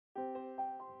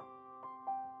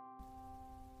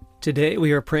Today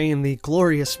we are praying the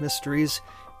glorious mysteries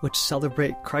which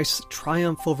celebrate Christ's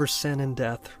triumph over sin and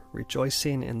death,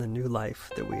 rejoicing in the new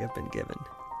life that we have been given.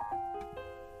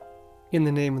 In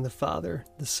the name of the Father,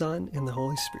 the Son, and the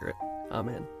Holy Spirit.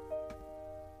 Amen.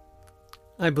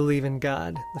 I believe in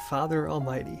God, the Father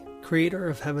Almighty, creator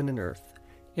of heaven and earth,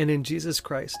 and in Jesus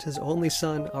Christ, his only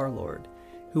Son, our Lord,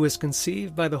 who was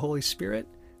conceived by the Holy Spirit,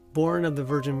 born of the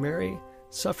Virgin Mary,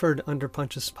 suffered under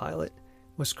Pontius Pilate,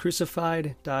 was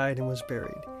crucified, died, and was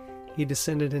buried. He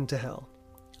descended into hell.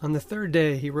 On the third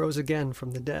day he rose again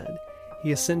from the dead.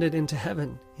 He ascended into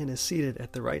heaven and is seated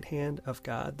at the right hand of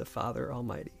God the Father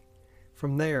Almighty.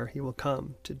 From there he will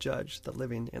come to judge the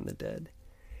living and the dead.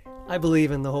 I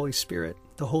believe in the Holy Spirit,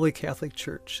 the Holy Catholic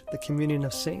Church, the communion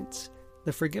of saints,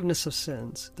 the forgiveness of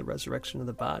sins, the resurrection of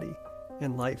the body,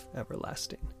 and life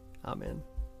everlasting. Amen.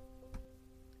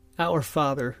 Our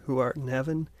Father, who art in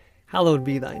heaven, hallowed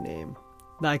be thy name.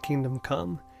 Thy kingdom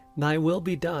come, thy will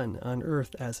be done on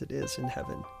earth as it is in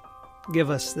heaven. Give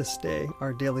us this day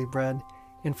our daily bread,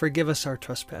 and forgive us our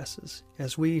trespasses,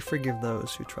 as we forgive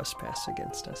those who trespass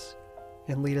against us.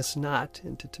 And lead us not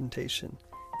into temptation,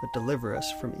 but deliver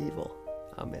us from evil.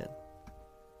 Amen.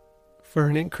 For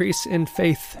an increase in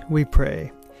faith, we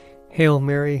pray. Hail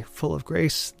Mary, full of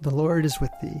grace, the Lord is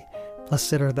with thee.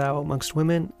 Blessed art thou amongst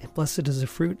women, and blessed is the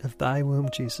fruit of thy womb,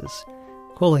 Jesus.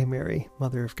 Holy Mary,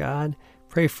 Mother of God,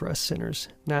 pray for us sinners,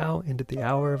 now and at the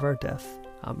hour of our death.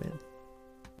 Amen.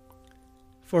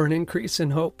 For an increase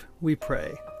in hope, we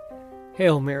pray.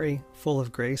 Hail Mary, full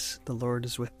of grace, the Lord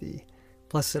is with thee.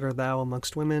 Blessed art thou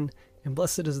amongst women, and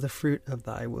blessed is the fruit of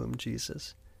thy womb,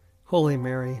 Jesus. Holy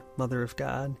Mary, Mother of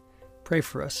God, pray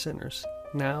for us sinners,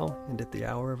 now and at the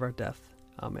hour of our death.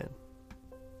 Amen.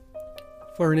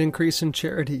 For an increase in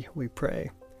charity, we pray.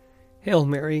 Hail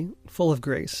Mary, full of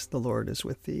grace, the Lord is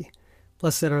with thee.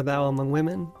 Blessed art thou among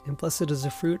women, and blessed is the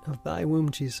fruit of thy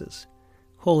womb, Jesus.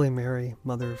 Holy Mary,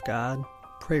 Mother of God,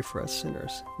 pray for us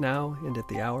sinners, now and at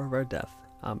the hour of our death.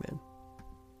 Amen.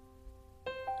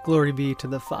 Glory be to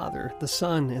the Father, the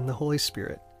Son, and the Holy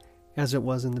Spirit, as it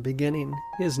was in the beginning,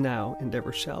 is now, and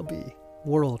ever shall be,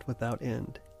 world without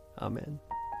end. Amen.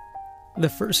 The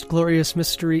first glorious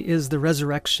mystery is the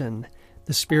resurrection.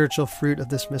 The spiritual fruit of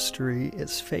this mystery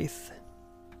is faith.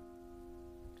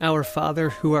 Our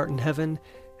Father, who art in heaven,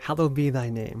 hallowed be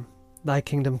thy name. Thy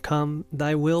kingdom come,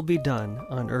 thy will be done,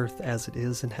 on earth as it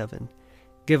is in heaven.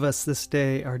 Give us this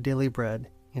day our daily bread,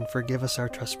 and forgive us our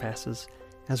trespasses,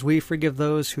 as we forgive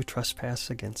those who trespass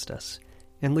against us.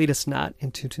 And lead us not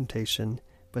into temptation,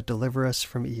 but deliver us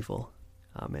from evil.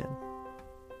 Amen.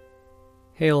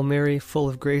 Hail Mary, full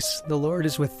of grace, the Lord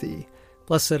is with thee.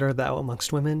 Blessed art thou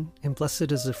amongst women, and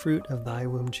blessed is the fruit of thy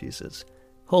womb, Jesus.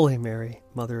 Holy Mary,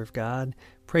 Mother of God,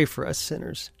 pray for us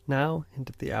sinners, now and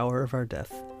at the hour of our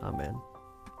death. Amen.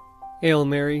 Hail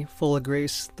Mary, full of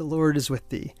grace, the Lord is with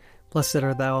thee. Blessed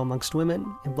art thou amongst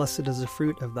women, and blessed is the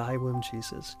fruit of thy womb,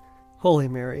 Jesus. Holy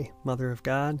Mary, Mother of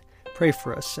God, pray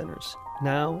for us sinners,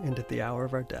 now and at the hour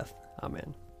of our death.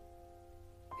 Amen.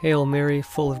 Hail Mary,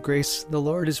 full of grace, the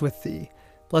Lord is with thee.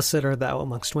 Blessed art thou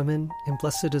amongst women, and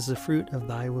blessed is the fruit of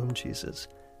thy womb, Jesus.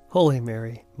 Holy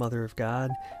Mary, Mother of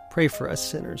God, pray for us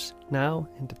sinners, now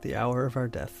and at the hour of our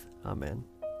death. Amen.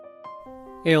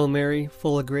 Hail Mary,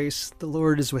 full of grace, the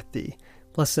Lord is with thee.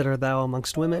 Blessed art thou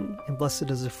amongst women, and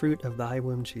blessed is the fruit of thy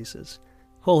womb, Jesus.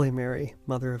 Holy Mary,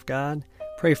 Mother of God,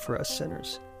 pray for us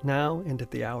sinners, now and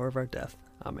at the hour of our death.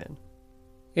 Amen.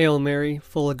 Hail Mary,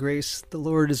 full of grace, the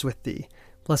Lord is with thee.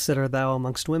 Blessed art thou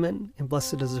amongst women, and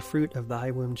blessed is the fruit of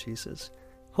thy womb, Jesus.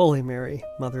 Holy Mary,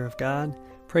 Mother of God,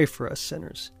 pray for us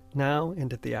sinners, now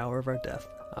and at the hour of our death.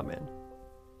 Amen.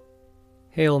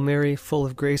 Hail Mary, full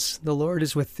of grace, the Lord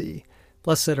is with thee.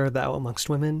 Blessed art thou amongst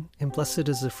women, and blessed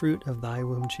is the fruit of thy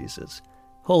womb, Jesus.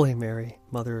 Holy Mary,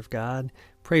 Mother of God,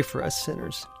 pray for us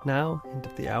sinners, now and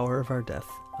at the hour of our death.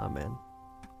 Amen.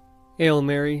 Hail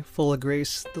Mary, full of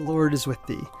grace, the Lord is with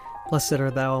thee. Blessed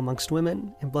art thou amongst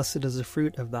women, and blessed is the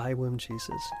fruit of thy womb,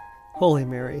 Jesus. Holy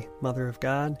Mary, Mother of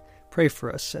God, pray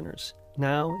for us sinners,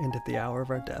 now and at the hour of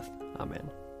our death. Amen.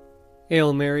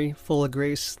 Hail Mary, full of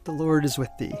grace, the Lord is with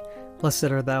thee. Blessed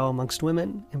art thou amongst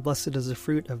women, and blessed is the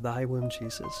fruit of thy womb,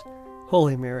 Jesus.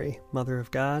 Holy Mary, Mother of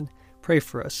God, pray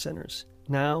for us sinners,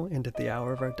 now and at the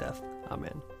hour of our death.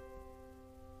 Amen.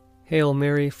 Hail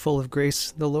Mary, full of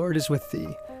grace, the Lord is with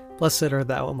thee. Blessed art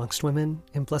thou amongst women,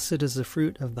 and blessed is the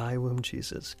fruit of thy womb,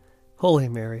 Jesus. Holy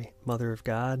Mary, Mother of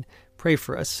God, pray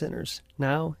for us sinners,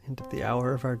 now and at the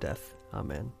hour of our death.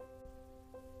 Amen.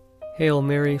 Hail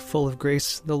Mary, full of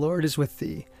grace, the Lord is with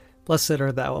thee. Blessed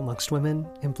art thou amongst women,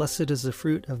 and blessed is the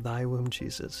fruit of thy womb,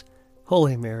 Jesus.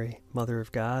 Holy Mary, Mother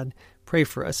of God, pray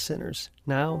for us sinners,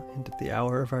 now and at the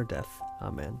hour of our death.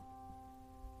 Amen.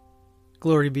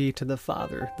 Glory be to the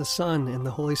Father, the Son, and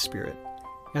the Holy Spirit,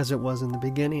 as it was in the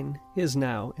beginning, is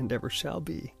now, and ever shall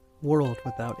be, world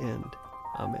without end.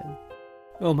 Amen.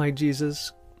 O my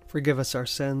Jesus, forgive us our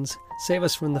sins, save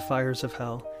us from the fires of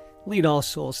hell, lead all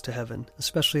souls to heaven,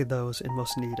 especially those in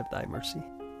most need of thy mercy.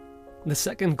 The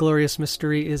second glorious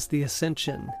mystery is the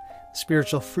Ascension. The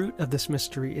spiritual fruit of this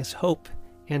mystery is hope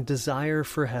and desire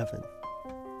for heaven.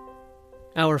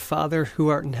 Our Father, who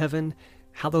art in heaven,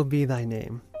 hallowed be thy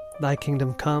name. Thy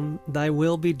kingdom come, thy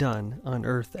will be done, on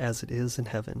earth as it is in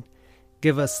heaven.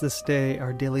 Give us this day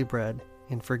our daily bread,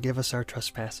 and forgive us our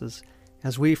trespasses,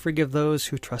 as we forgive those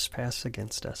who trespass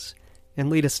against us. And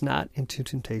lead us not into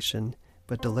temptation,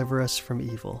 but deliver us from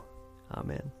evil.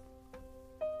 Amen.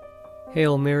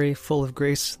 Hail Mary, full of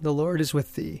grace, the Lord is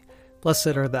with thee.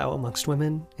 Blessed art thou amongst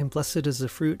women, and blessed is the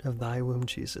fruit of thy womb,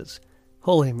 Jesus.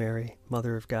 Holy Mary,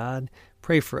 Mother of God,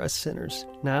 pray for us sinners,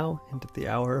 now and at the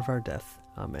hour of our death.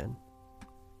 Amen.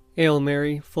 Hail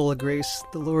Mary, full of grace,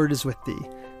 the Lord is with thee.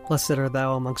 Blessed art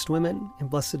thou amongst women, and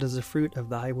blessed is the fruit of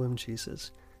thy womb,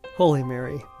 Jesus. Holy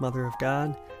Mary, Mother of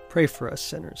God, pray for us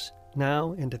sinners,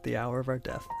 now and at the hour of our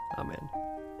death. Amen.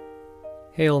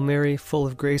 Hail Mary, full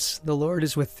of grace, the Lord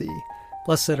is with thee.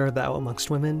 Blessed art thou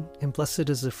amongst women, and blessed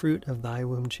is the fruit of thy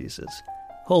womb, Jesus.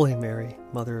 Holy Mary,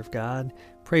 Mother of God,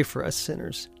 pray for us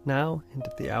sinners, now and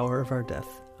at the hour of our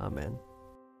death. Amen.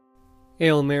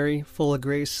 Hail Mary, full of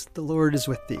grace, the Lord is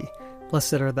with thee.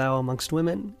 Blessed art thou amongst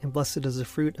women, and blessed is the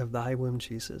fruit of thy womb,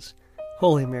 Jesus.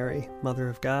 Holy Mary, Mother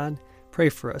of God, pray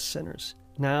for us sinners,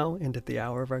 now and at the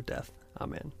hour of our death.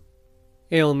 Amen.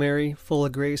 Hail Mary, full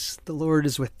of grace, the Lord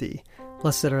is with thee.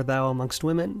 Blessed art thou amongst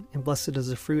women, and blessed is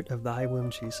the fruit of thy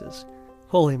womb, Jesus.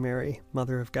 Holy Mary,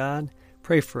 Mother of God,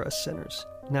 pray for us sinners,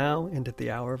 now and at the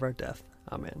hour of our death.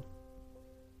 Amen.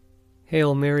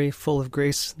 Hail Mary, full of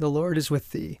grace, the Lord is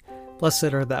with thee. Blessed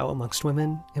art thou amongst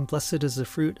women, and blessed is the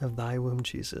fruit of thy womb,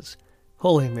 Jesus.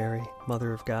 Holy Mary,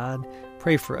 Mother of God,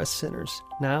 pray for us sinners,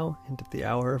 now and at the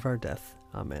hour of our death.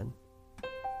 Amen.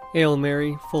 Hail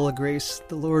Mary, full of grace,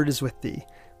 the Lord is with thee.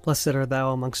 Blessed art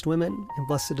thou amongst women, and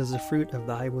blessed is the fruit of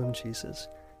thy womb, Jesus.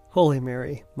 Holy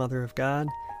Mary, Mother of God,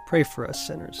 pray for us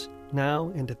sinners,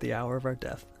 now and at the hour of our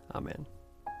death. Amen.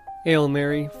 Hail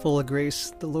Mary, full of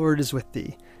grace, the Lord is with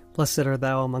thee. Blessed art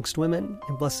thou amongst women,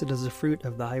 and blessed is the fruit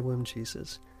of thy womb,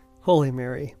 Jesus. Holy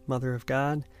Mary, Mother of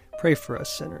God, pray for us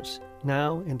sinners,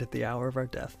 now and at the hour of our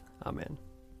death. Amen.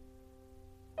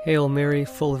 Hail Mary,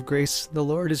 full of grace, the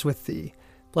Lord is with thee.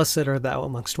 Blessed art thou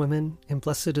amongst women, and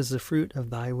blessed is the fruit of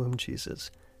thy womb,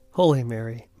 Jesus. Holy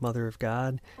Mary, Mother of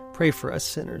God, pray for us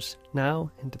sinners,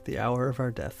 now and at the hour of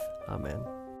our death. Amen.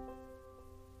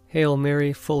 Hail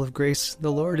Mary, full of grace,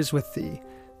 the Lord is with thee.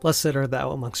 Blessed art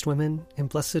thou amongst women, and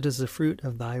blessed is the fruit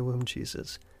of thy womb,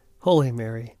 Jesus. Holy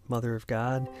Mary, Mother of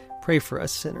God, pray for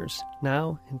us sinners,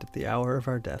 now and at the hour of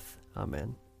our death.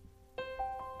 Amen.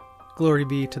 Glory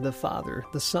be to the Father,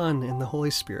 the Son, and the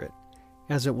Holy Spirit,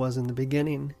 as it was in the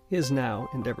beginning, is now,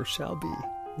 and ever shall be,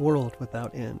 world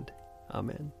without end.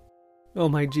 Amen. O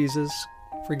my Jesus,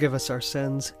 forgive us our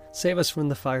sins, save us from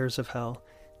the fires of hell,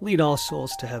 lead all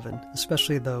souls to heaven,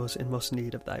 especially those in most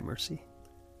need of thy mercy.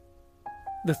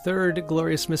 The third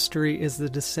glorious mystery is the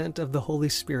descent of the Holy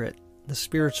Spirit. The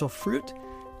spiritual fruit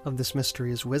of this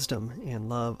mystery is wisdom and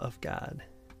love of God.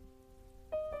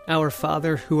 Our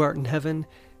Father, who art in heaven,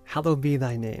 hallowed be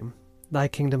thy name. Thy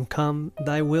kingdom come,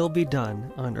 thy will be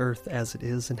done, on earth as it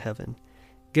is in heaven.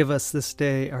 Give us this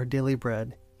day our daily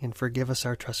bread, and forgive us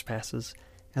our trespasses,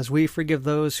 as we forgive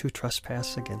those who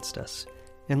trespass against us.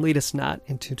 And lead us not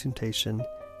into temptation,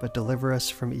 but deliver us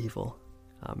from evil.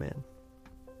 Amen.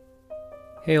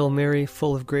 Hail Mary,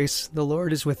 full of grace, the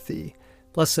Lord is with thee.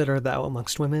 Blessed art thou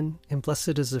amongst women, and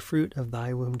blessed is the fruit of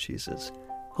thy womb, Jesus.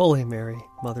 Holy Mary,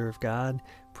 Mother of God,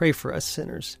 pray for us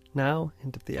sinners, now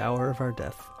and at the hour of our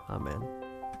death. Amen.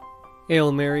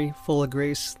 Hail Mary, full of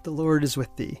grace, the Lord is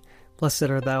with thee. Blessed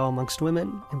art thou amongst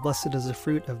women, and blessed is the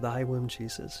fruit of thy womb,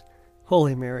 Jesus.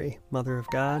 Holy Mary, Mother of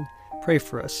God, pray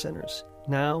for us sinners,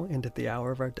 now and at the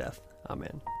hour of our death.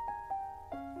 Amen.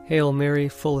 Hail Mary,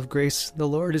 full of grace, the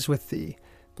Lord is with thee.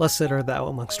 Blessed art thou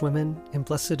amongst women, and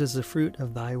blessed is the fruit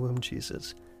of thy womb,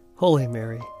 Jesus. Holy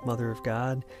Mary, Mother of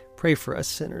God, pray for us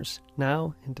sinners,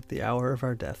 now and at the hour of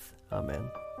our death. Amen.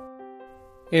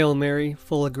 Hail Mary,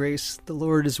 full of grace, the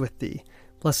Lord is with thee.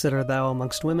 Blessed art thou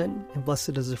amongst women, and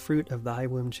blessed is the fruit of thy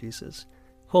womb, Jesus.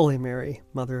 Holy Mary,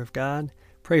 Mother of God,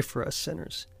 pray for us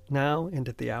sinners, now and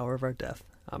at the hour of our death.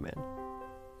 Amen.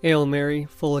 Hail Mary,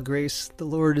 full of grace, the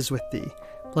Lord is with thee.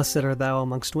 Blessed art thou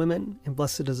amongst women, and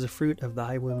blessed is the fruit of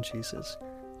thy womb, Jesus.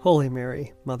 Holy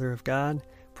Mary, Mother of God,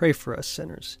 pray for us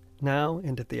sinners, now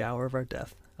and at the hour of our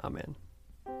death. Amen.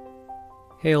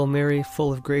 Hail Mary,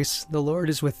 full of grace, the Lord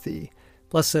is with thee.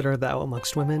 Blessed art thou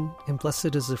amongst women, and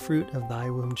blessed is the fruit of thy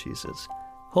womb, Jesus.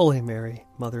 Holy Mary,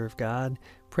 Mother of God,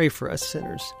 pray for us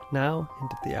sinners, now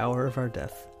and at the hour of our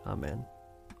death. Amen.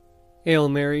 Hail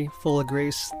Mary, full of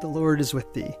grace, the Lord is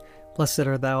with thee. Blessed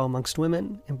art thou amongst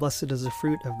women, and blessed is the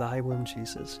fruit of thy womb,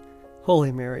 Jesus.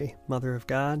 Holy Mary, Mother of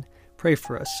God, pray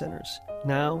for us sinners,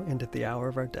 now and at the hour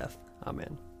of our death.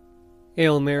 Amen.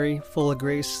 Hail Mary, full of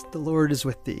grace, the Lord is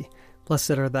with thee.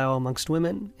 Blessed art thou amongst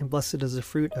women, and blessed is the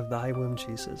fruit of thy womb,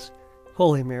 Jesus.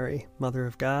 Holy Mary, Mother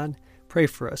of God, pray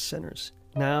for us sinners,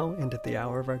 now and at the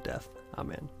hour of our death.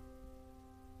 Amen.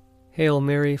 Hail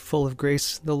Mary, full of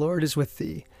grace, the Lord is with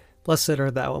thee. Blessed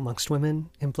art thou amongst women,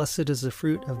 and blessed is the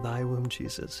fruit of thy womb,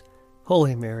 Jesus.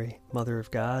 Holy Mary, Mother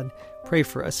of God, pray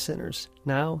for us sinners,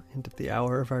 now and at the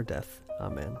hour of our death.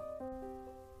 Amen.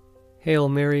 Hail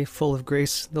Mary, full of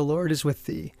grace, the Lord is with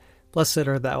thee. Blessed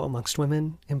art thou amongst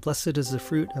women, and blessed is the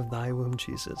fruit of thy womb,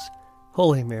 Jesus.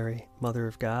 Holy Mary, Mother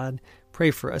of God,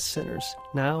 pray for us sinners,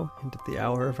 now and at the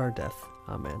hour of our death.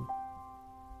 Amen.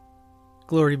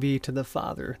 Glory be to the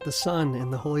Father, the Son,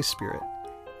 and the Holy Spirit,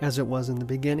 as it was in the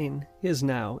beginning, is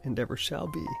now, and ever shall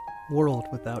be, world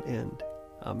without end.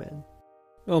 Amen.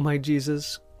 O my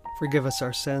Jesus, forgive us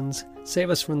our sins, save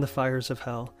us from the fires of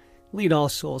hell, lead all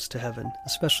souls to heaven,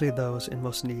 especially those in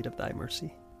most need of thy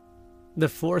mercy. The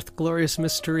fourth glorious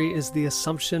mystery is the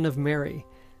Assumption of Mary.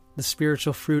 The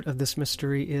spiritual fruit of this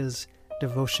mystery is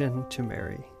devotion to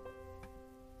Mary.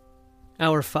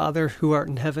 Our Father, who art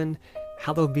in heaven,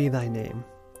 hallowed be thy name.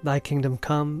 Thy kingdom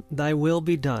come, thy will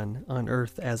be done, on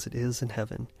earth as it is in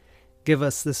heaven. Give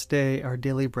us this day our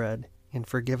daily bread, and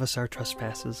forgive us our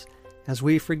trespasses, as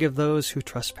we forgive those who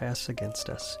trespass against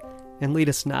us. And lead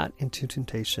us not into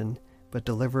temptation, but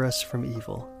deliver us from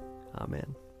evil.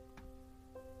 Amen.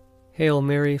 Hail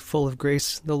Mary, full of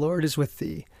grace, the Lord is with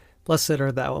thee. Blessed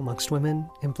art thou amongst women,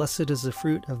 and blessed is the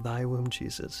fruit of thy womb,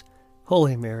 Jesus.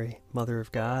 Holy Mary, Mother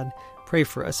of God, pray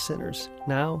for us sinners,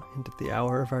 now and at the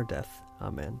hour of our death.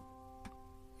 Amen.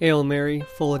 Hail Mary,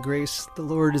 full of grace, the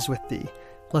Lord is with thee.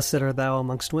 Blessed art thou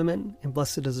amongst women, and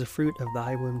blessed is the fruit of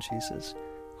thy womb, Jesus.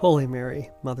 Holy Mary,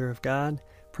 Mother of God,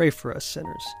 pray for us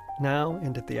sinners, now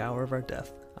and at the hour of our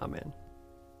death. Amen.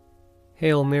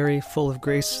 Hail Mary, full of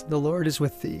grace, the Lord is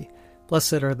with thee.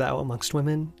 Blessed art thou amongst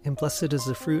women, and blessed is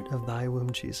the fruit of thy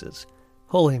womb, Jesus.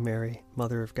 Holy Mary,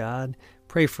 Mother of God,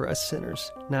 pray for us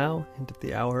sinners, now and at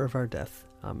the hour of our death.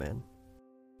 Amen.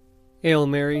 Hail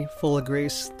Mary, full of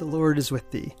grace, the Lord is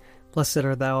with thee. Blessed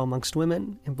art thou amongst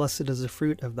women, and blessed is the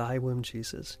fruit of thy womb,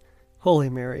 Jesus. Holy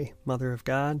Mary, Mother of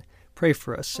God, pray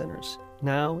for us sinners,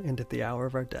 now and at the hour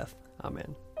of our death.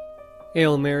 Amen.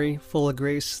 Hail Mary, full of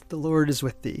grace, the Lord is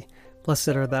with thee. Blessed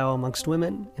art thou amongst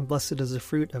women, and blessed is the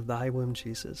fruit of thy womb,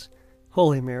 Jesus.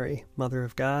 Holy Mary, Mother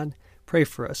of God, pray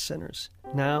for us sinners,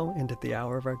 now and at the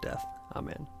hour of our death.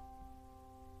 Amen.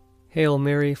 Hail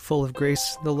Mary, full of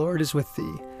grace, the Lord is with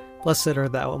thee. Blessed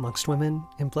art thou amongst women,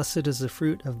 and blessed is the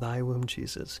fruit of thy womb,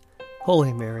 Jesus.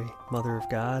 Holy Mary, Mother of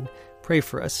God, pray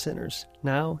for us sinners,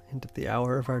 now and at the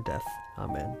hour of our death.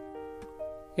 Amen.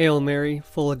 Hail Mary,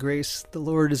 full of grace, the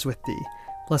Lord is with thee.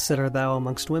 Blessed art thou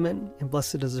amongst women, and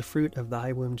blessed is the fruit of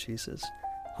thy womb, Jesus.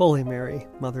 Holy Mary,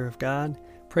 Mother of God,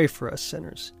 pray for us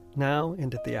sinners, now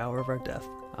and at the hour of our death.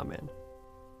 Amen.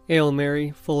 Hail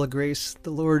Mary, full of grace,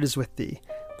 the Lord is with thee.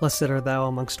 Blessed art thou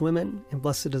amongst women, and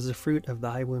blessed is the fruit of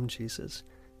thy womb, Jesus.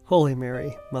 Holy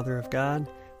Mary, Mother of God,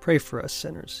 pray for us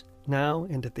sinners, now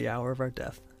and at the hour of our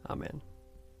death. Amen.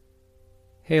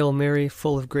 Hail Mary,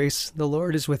 full of grace, the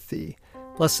Lord is with thee.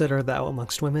 Blessed art thou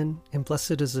amongst women, and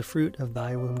blessed is the fruit of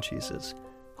thy womb, Jesus.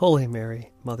 Holy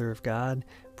Mary, Mother of God,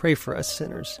 pray for us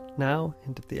sinners, now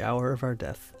and at the hour of our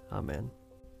death. Amen.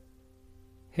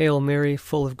 Hail Mary,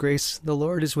 full of grace, the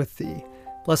Lord is with thee.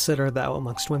 Blessed art thou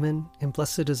amongst women, and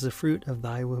blessed is the fruit of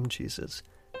thy womb, Jesus.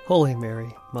 Holy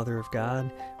Mary, Mother of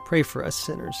God, pray for us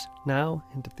sinners, now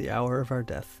and at the hour of our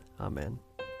death. Amen.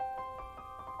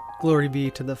 Glory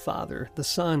be to the Father, the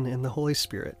Son, and the Holy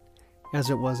Spirit, as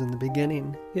it was in the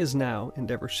beginning, is now, and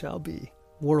ever shall be,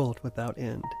 world without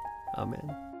end.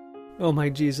 Amen. O my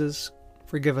Jesus,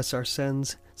 forgive us our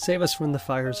sins, save us from the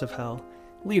fires of hell,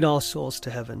 lead all souls to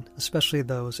heaven, especially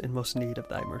those in most need of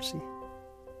thy mercy.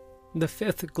 The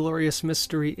fifth glorious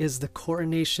mystery is the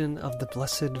coronation of the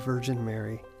Blessed Virgin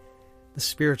Mary. The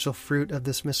spiritual fruit of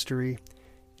this mystery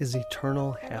is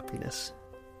eternal happiness.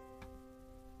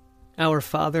 Our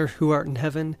Father, who art in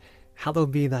heaven,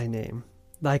 hallowed be thy name.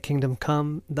 Thy kingdom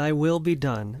come, thy will be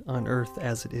done, on earth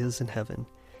as it is in heaven.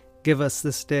 Give us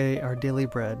this day our daily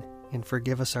bread, and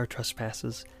forgive us our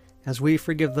trespasses, as we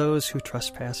forgive those who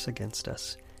trespass against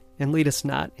us. And lead us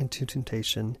not into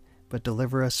temptation, but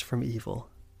deliver us from evil.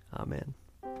 Amen.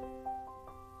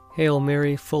 Hail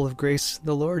Mary, full of grace,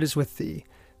 the Lord is with thee.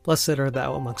 Blessed art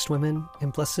thou amongst women,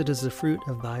 and blessed is the fruit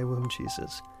of thy womb,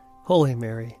 Jesus. Holy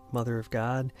Mary, Mother of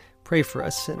God, pray for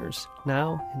us sinners,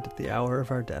 now and at the hour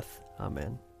of our death.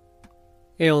 Amen.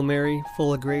 Hail Mary,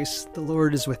 full of grace, the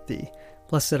Lord is with thee.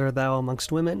 Blessed art thou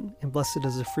amongst women, and blessed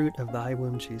is the fruit of thy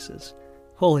womb, Jesus.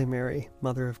 Holy Mary,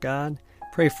 Mother of God,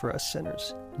 pray for us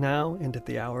sinners, now and at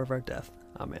the hour of our death.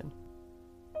 Amen.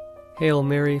 Hail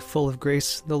Mary, full of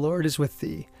grace, the Lord is with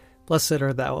thee. Blessed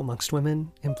art thou amongst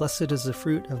women, and blessed is the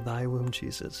fruit of thy womb,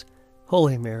 Jesus.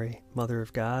 Holy Mary, Mother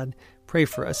of God, pray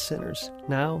for us sinners,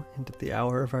 now and at the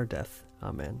hour of our death.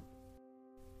 Amen.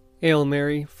 Hail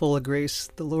Mary, full of grace,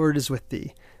 the Lord is with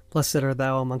thee. Blessed art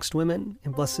thou amongst women,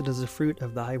 and blessed is the fruit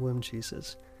of thy womb,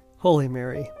 Jesus. Holy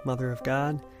Mary, Mother of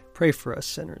God, pray for us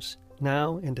sinners,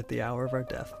 now and at the hour of our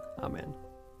death. Amen.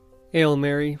 Hail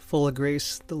Mary, full of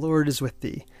grace, the Lord is with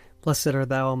thee. Blessed art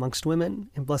thou amongst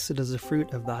women, and blessed is the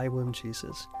fruit of thy womb,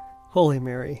 Jesus. Holy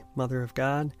Mary, Mother of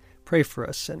God, pray for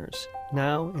us sinners,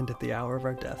 now and at the hour of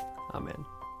our death. Amen.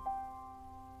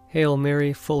 Hail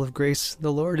Mary, full of grace,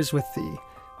 the Lord is with thee.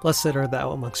 Blessed art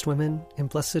thou amongst women, and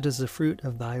blessed is the fruit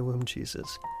of thy womb,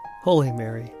 Jesus. Holy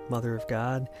Mary, Mother of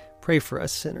God, pray for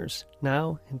us sinners,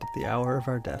 now and at the hour of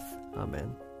our death.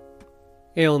 Amen.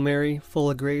 Hail Mary, full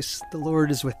of grace, the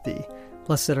Lord is with thee.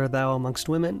 Blessed art thou amongst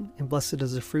women, and blessed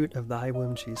is the fruit of thy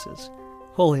womb, Jesus.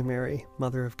 Holy Mary,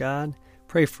 Mother of God,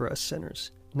 pray for us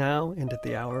sinners, now and at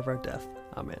the hour of our death.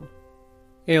 Amen.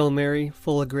 Hail Mary,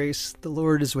 full of grace, the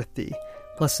Lord is with thee.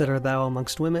 Blessed art thou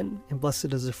amongst women, and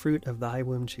blessed is the fruit of thy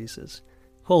womb, Jesus.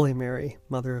 Holy Mary,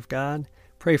 Mother of God,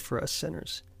 pray for us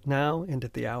sinners, now and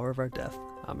at the hour of our death.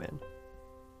 Amen.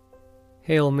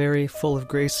 Hail Mary, full of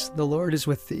grace, the Lord is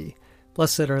with thee.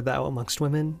 Blessed art thou amongst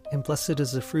women, and blessed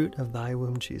is the fruit of thy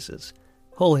womb, Jesus.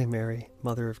 Holy Mary,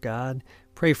 Mother of God,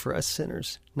 pray for us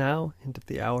sinners, now and at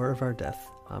the hour of our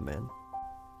death. Amen.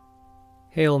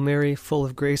 Hail Mary, full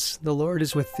of grace, the Lord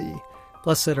is with thee.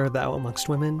 Blessed art thou amongst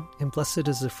women, and blessed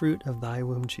is the fruit of thy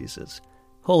womb, Jesus.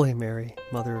 Holy Mary,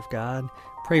 Mother of God,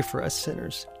 pray for us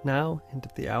sinners, now and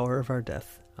at the hour of our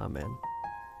death. Amen.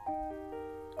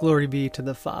 Glory be to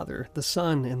the Father, the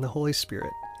Son, and the Holy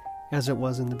Spirit, as it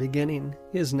was in the beginning,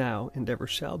 is now, and ever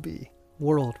shall be,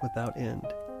 world without end.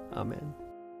 Amen.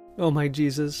 O my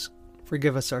Jesus,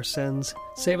 forgive us our sins,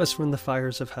 save us from the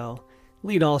fires of hell,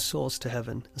 lead all souls to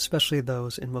heaven, especially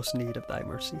those in most need of thy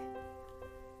mercy.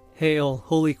 Hail,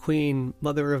 Holy Queen,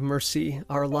 Mother of Mercy,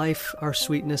 our life, our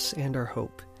sweetness, and our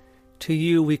hope. To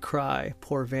you we cry,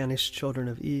 poor vanished children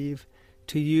of Eve.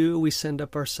 To you we send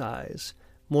up our sighs,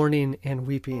 mourning and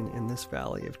weeping in this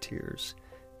valley of tears.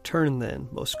 Turn then,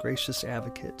 most gracious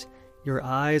Advocate, your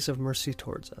eyes of mercy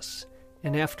towards us,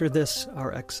 and after this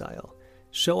our exile,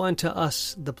 show unto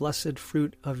us the blessed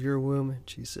fruit of your womb,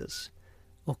 Jesus.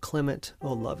 O clement,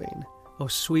 O loving, O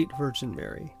sweet Virgin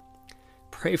Mary,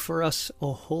 pray for us,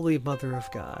 O Holy Mother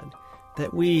of God,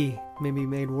 that we may be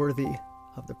made worthy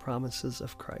of the promises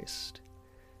of Christ.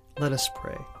 Let us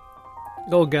pray.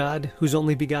 O God, whose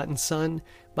only begotten Son,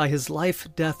 by his life,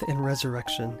 death, and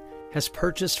resurrection, has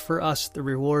purchased for us the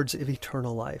rewards of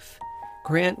eternal life,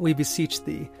 grant, we beseech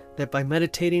thee, that by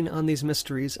meditating on these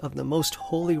mysteries of the most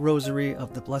holy rosary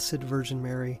of the Blessed Virgin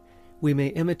Mary, we may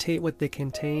imitate what they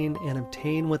contain and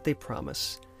obtain what they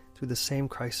promise, through the same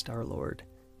Christ our Lord.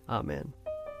 Amen.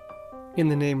 In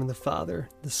the name of the Father,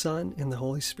 the Son, and the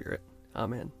Holy Spirit.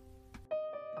 Amen.